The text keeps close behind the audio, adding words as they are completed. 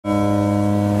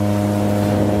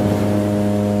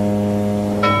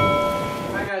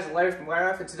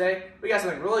for today. We got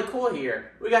something really cool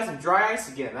here. We got some dry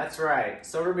ice again, that's right.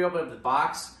 So we're gonna be opening up the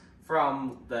box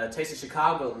from the Taste of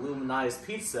Chicago Illuminati's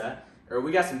Pizza, or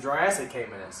we got some dry ice that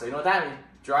came in it. So you know what that means?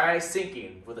 Dry ice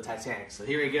sinking with the Titanic. So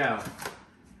here we go.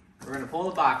 We're gonna pull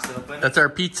the box open. That's our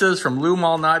pizzas from Lou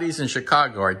Malnati's in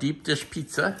Chicago, our deep dish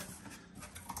pizza.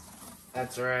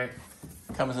 That's right.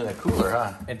 Comes in a cooler,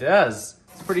 huh? It does.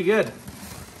 It's pretty good.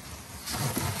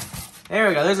 There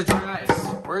we go, there's a dry ice.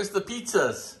 Where's the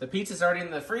pizzas? The pizza's already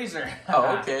in the freezer.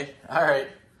 Oh, okay. All right.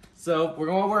 So we're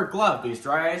gonna wear a glove because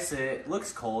dry ice, it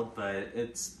looks cold, but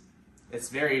it's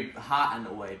very hot in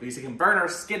a way because it can burn our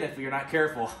skin if you're not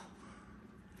careful.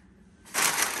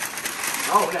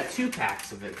 Oh, we got 2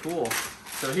 packs of it. Cool.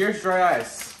 So here's dry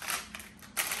ice.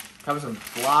 Comes in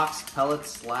blocks,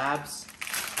 pellets, slabs.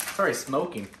 It's already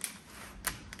smoking.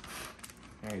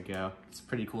 There you go. It's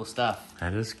pretty cool stuff.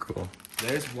 That is cool.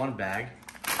 There's one bag.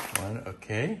 One,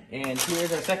 okay. And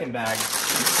here's our second bag.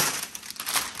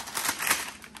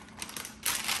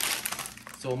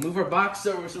 So we'll move our box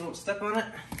over so we don't step on it.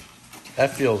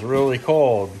 That feels really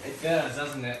cold. It does,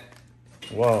 doesn't it?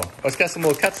 Whoa. Oh, it's got some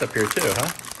little cuts up here too,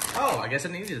 huh? Oh, I guess I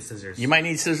needed the scissors. You might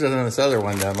need scissors on this other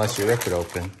one then, unless you rip it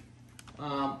open.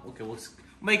 Okay, we'll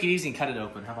make it easy and cut it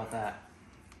open. How about that?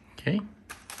 Okay.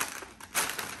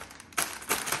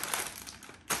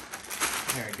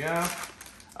 There we go.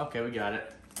 Okay, we got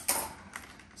it.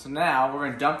 So now we're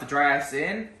gonna dump the dry ice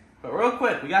in, but real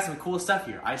quick, we got some cool stuff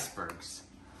here. Icebergs.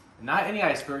 Not any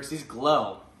icebergs, these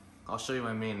glow. I'll show you what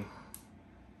I mean.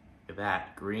 Look at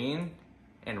that, green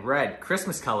and red,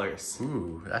 Christmas colors.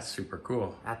 Ooh, that's super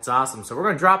cool. That's awesome. So we're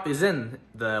gonna drop these in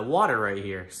the water right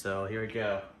here. So here we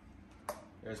go.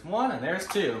 There's 1 and there's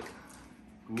 2.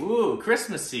 Ooh,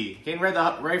 Christmassy. Getting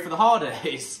ready for the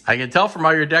holidays. I can tell from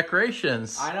all your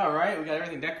decorations. I know, right? We got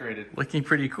everything decorated. Looking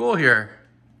pretty cool here.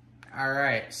 All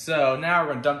right, so now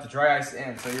we're gonna dump the dry ice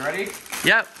in. So you ready?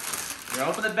 Yep. We're gonna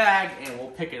open the bag and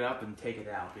we'll pick it up and take it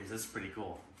out because this is pretty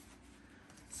cool.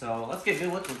 So let's get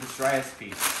good look with this dry ice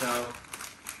piece. So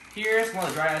here's one of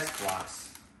the dry ice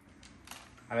blocks.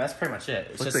 I mean, that's pretty much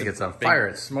it. Looks like it's on fire.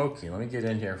 It's smoky. Let me get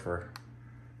in here for...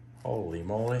 Holy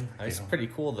moly. It's pretty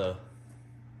cool though.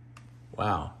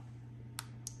 Wow.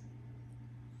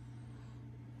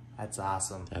 That's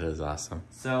awesome. That is awesome.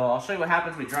 So I'll show you what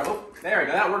happens when we drop. Oh, there we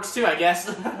go. That works too, I guess.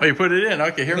 Oh, you put it in.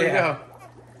 Okay, here we go.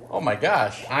 Oh my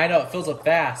gosh. I know, it fills up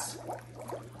fast.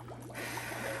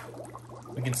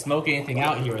 We can smoke anything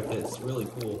out here with this. It's really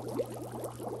cool.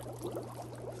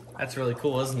 That's really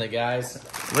cool, isn't it, guys?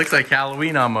 Looks like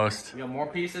Halloween almost. We got more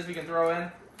pieces we can throw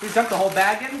in. Can we dump the whole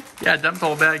bag in? Yeah, dump the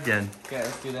whole bag in. Okay,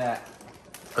 let's do that.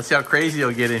 Let's see how crazy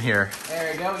you'll get in here.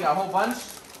 There we go. We got a whole bunch.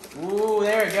 Ooh,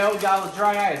 there we go. We got all the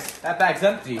dry ice. That bag's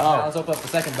empty. Oh. Now let's open up the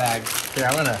second bag. Here,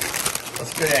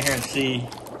 let's go down here and see.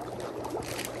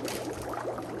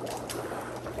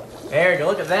 There we go.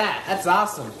 Look at that. That's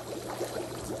awesome.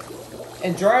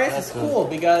 And dry ice is cool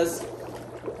because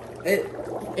it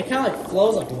kind of like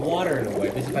flows like water in a way.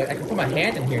 Because if I can put my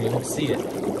hand in here and you won't see it.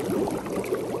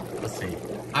 Let's see.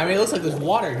 I mean, it looks like there's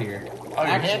water here. Oh,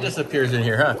 your hand disappears in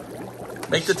here, huh?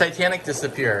 Make the Titanic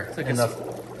disappear. It's like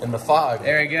in the fog.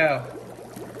 There we go.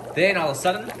 Then all of a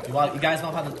sudden, you guys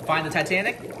know how to find the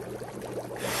Titanic?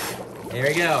 There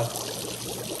we go.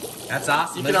 That's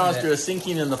awesome. You can almost do a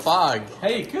sinking in the fog.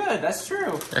 Hey, good. That's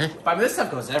true. Eh? But I mean, this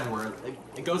stuff goes everywhere.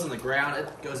 It goes on the ground.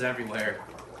 It goes everywhere.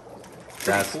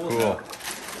 That's cool.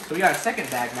 So we got a second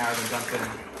bag now we're going to dump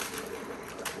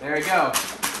in. There we go.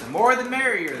 The more the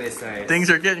merrier, they say. Things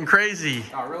are getting crazy.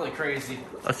 Oh, really crazy.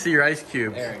 Let's see your ice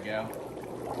cubes. There we go.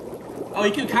 Oh,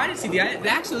 you can kind of see it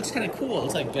actually looks kind of cool. It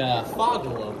looks like fog a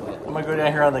little bit. I'm going to go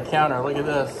down here on the counter. Look at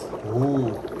this.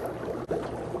 Ooh.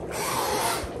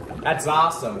 That's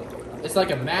awesome. It's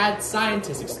like a mad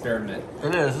scientist experiment.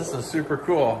 It is. This is super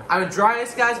cool. I mean, dry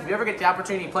ice, guys, if you ever get the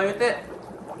opportunity to play with it,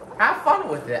 have fun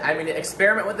with it. I mean,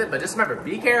 experiment with it, but just remember,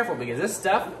 be careful because this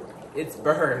stuff, it's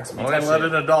burns. Only let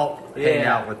an adult hang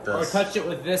out with this. Or touch it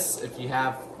with this if you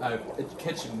have a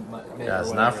kitchen mitt. Yeah,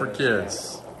 it's not for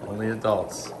kids. Only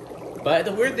adults. But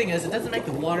the weird thing is, it doesn't make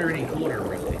the water any colder,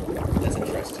 really. That's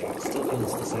interesting. It still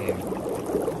feels the same.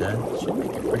 That should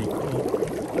make it pretty cool.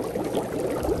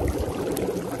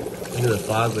 Look at the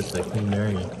fog with the Queen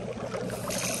Mary.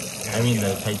 I mean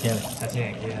the Titanic.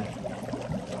 Titanic, yeah.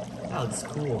 That looks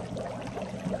cool.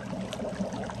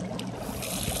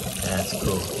 That's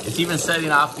cool. It's even setting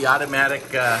off the automatic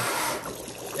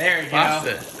there you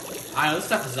faucet. Go. I know, this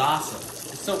stuff is awesome.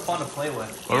 It's so fun to play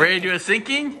with. We're ready to do a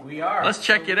sinking? We are. Let's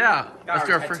check it out. Got Let's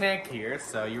do our our tank here,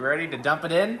 so you ready to dump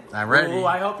it in? I'm ready. Ooh,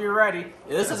 I hope you're ready.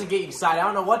 This doesn't get you excited. I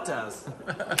don't know what does.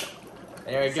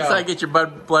 There we go. Does that get your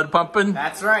blood pumping?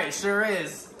 That's right, it sure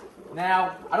is.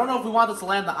 Now, I don't know if we want this to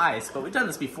land the ice, but we've done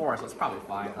this before, so it's probably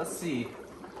fine. Let's see.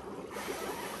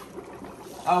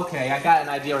 Okay, I got an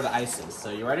idea where the ice is.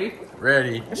 So you ready?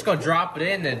 Ready. I'm just gonna drop it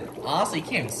in, and honestly, you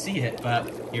can't even see it, but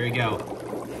here we go.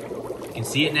 You can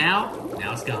see it now.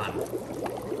 Now it's gone.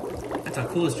 That's how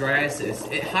cool this dry ice is.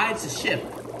 It hides the ship.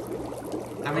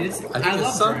 I mean, I think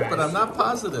it's sunk, but I'm not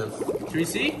positive. Can we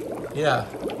see? Yeah.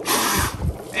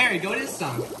 There you go, it is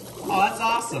sunk. Oh, that's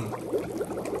awesome.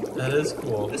 That is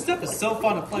cool. This stuff is so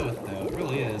fun to play with, though. It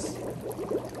really is.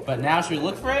 But now, should we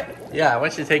look for it? Yeah, why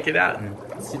don't you take it out and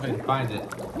Let's see if I can find it.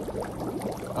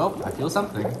 Oh, I feel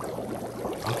something.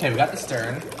 Okay, we got the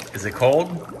stern. Is it cold?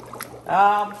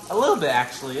 A little bit,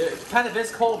 actually. It kind of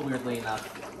is cold, weirdly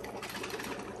enough.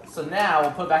 So now,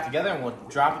 we'll put it back together and we'll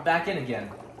drop it back in again.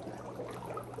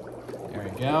 There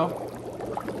we go.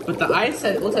 But the ice,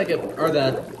 it looks like it, or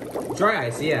the dry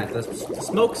ice, yeah, the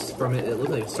smokes from it, it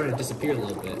looks like it's starting to disappear a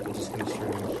little bit, which is kind of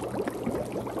strange.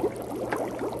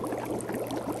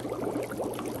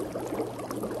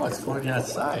 Oh, it's floating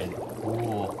outside.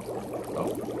 Cool.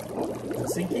 Oh, is it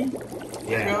sinking?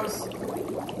 Yeah. There it goes.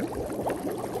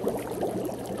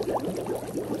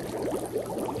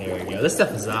 There we go. This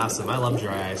stuff is awesome. I love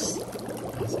dry ice.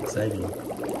 That's exciting.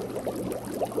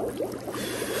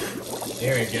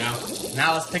 There we go.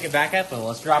 Now let's pick it back up and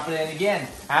let's drop it in again.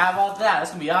 How about that?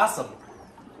 That's gonna be awesome.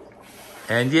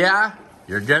 And yeah,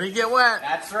 you're gonna get wet.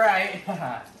 That's right.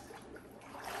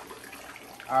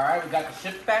 Alright, we got the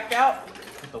ship back out.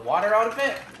 Put the water out of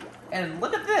it. And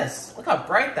look at this. Look how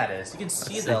bright that is. You can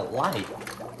see the light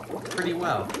pretty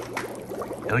well.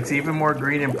 It looks even more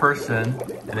green in person.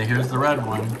 And then here's the red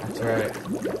one. That's right.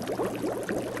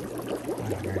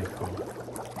 Oh, very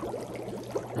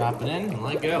cool. Drop it in and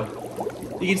let go.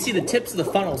 You can see the tips of the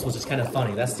funnels, which is kind of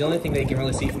funny. That's the only thing they can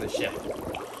really see from the ship.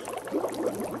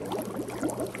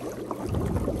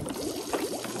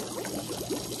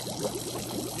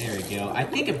 There we go. I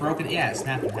think it broke it. Yeah, it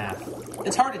snapped in half.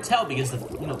 It's hard to tell because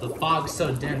the fog's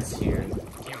so dense here. You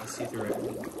can't really see through it.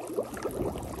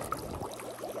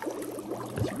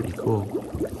 That's pretty cool.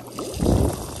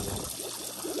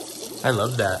 I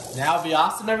love that. Now it'd be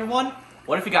awesome, everyone.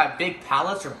 What if we got big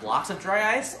pallets or blocks of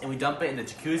dry ice and we dump it in the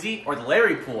jacuzzi or the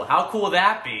Larry pool? How cool would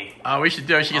that be? Oh, we should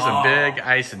do it. We should get some big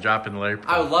ice and drop in the Larry pool.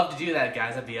 I would love to do that,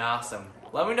 guys. That'd be awesome.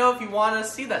 Let me know if you want to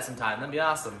see that sometime. That'd be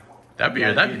awesome. That'd be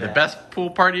the best pool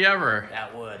party ever.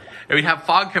 That would. And we'd have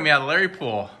fog coming out of the Larry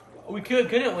pool. We could,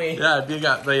 couldn't we? Yeah, it'd be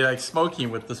like smoking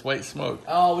with this white smoke.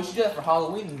 Oh, we should do that for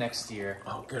Halloween next year.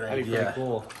 Oh, good That'd be pretty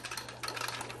cool.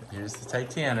 Here's the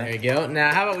Titanic. There you go.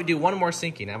 Now, how about we do one more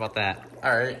sinking? How about that?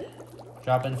 All right.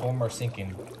 Drop in for one more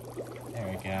sinking. There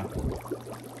we go.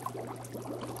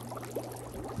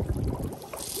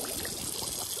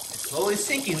 It's slowly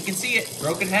sinking. We can see it.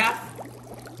 Broken half.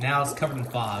 Now it's covered in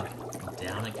fog.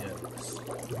 Down it goes.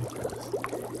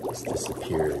 It's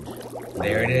disappeared.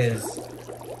 There it is.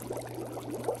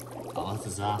 Oh, this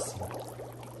is awesome.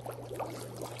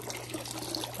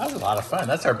 That was a lot of fun.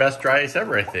 That's our best dry ice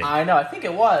ever, I think. I know. I think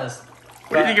it was.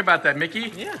 What do you think about that,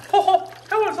 Mickey? Yeah. Oh,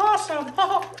 that was awesome.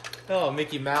 Oh,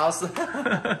 Mickey Mouse.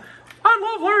 I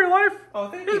love Larry Life. Oh,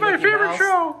 thank you, It's my Mickey favorite Mouse.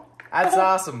 show. That's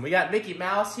awesome. We got Mickey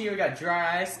Mouse here. We got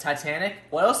dry ice, Titanic.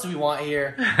 What else do we want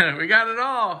here? We got it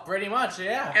all. Pretty much,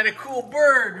 yeah. And a cool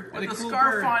bird with And a a cool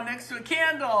scarf bird. on next to a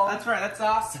candle. That's right. That's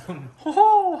awesome.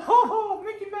 Oh,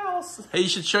 Mickey Mouse. hey, you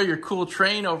should show your cool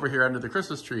train over here under the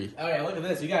Christmas tree. Oh yeah, look at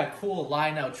this. We got a cool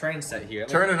line-out train set here.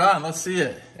 Turn it on. Let's see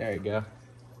it. There you go.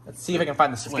 Let's see if I can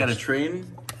find the switch. It's got a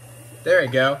train. There you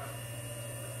go.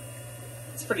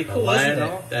 It's pretty cool, isn't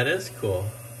it? That is cool.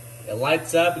 It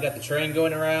lights up. We got the train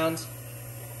going around.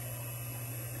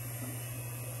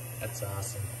 That's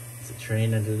awesome. It's a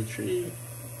train under the tree.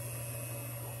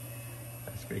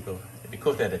 That's pretty cool. It'd be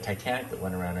cool if they had a Titanic that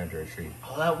went around under a tree.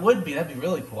 Oh, that would be. That'd be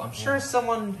really cool. I'm sure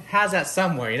someone has that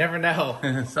somewhere. You never know.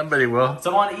 Somebody will.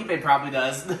 Someone on eBay probably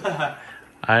does.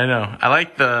 I know. I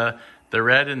like the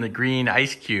red and the green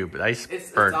ice cube, iceberg.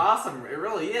 It's awesome. It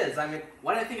really is. I mean,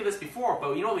 why didn't I think of this before?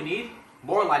 But you know what we need?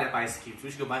 More light-up ice cubes. We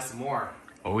should go buy some more.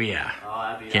 Oh, yeah. Oh,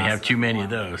 that'd be Can't have awesome. too many of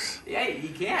those. Yeah, you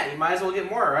can't. You might as well get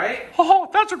more, right? Oh,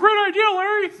 that's a great idea,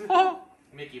 Larry. Oh.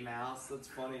 Mickey Mouse. That's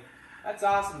funny. That's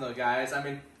awesome, though, guys. I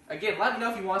mean, again, let me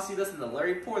know if you want to see this in the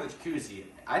Larry pool or the jacuzzi.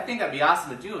 I think that'd be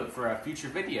awesome to do it for a future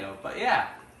video. But yeah.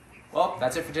 Well,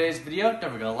 that's it for today's video.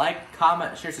 Don't forget to like,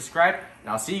 comment, share, subscribe. And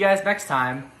I'll see you guys next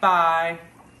time. Bye.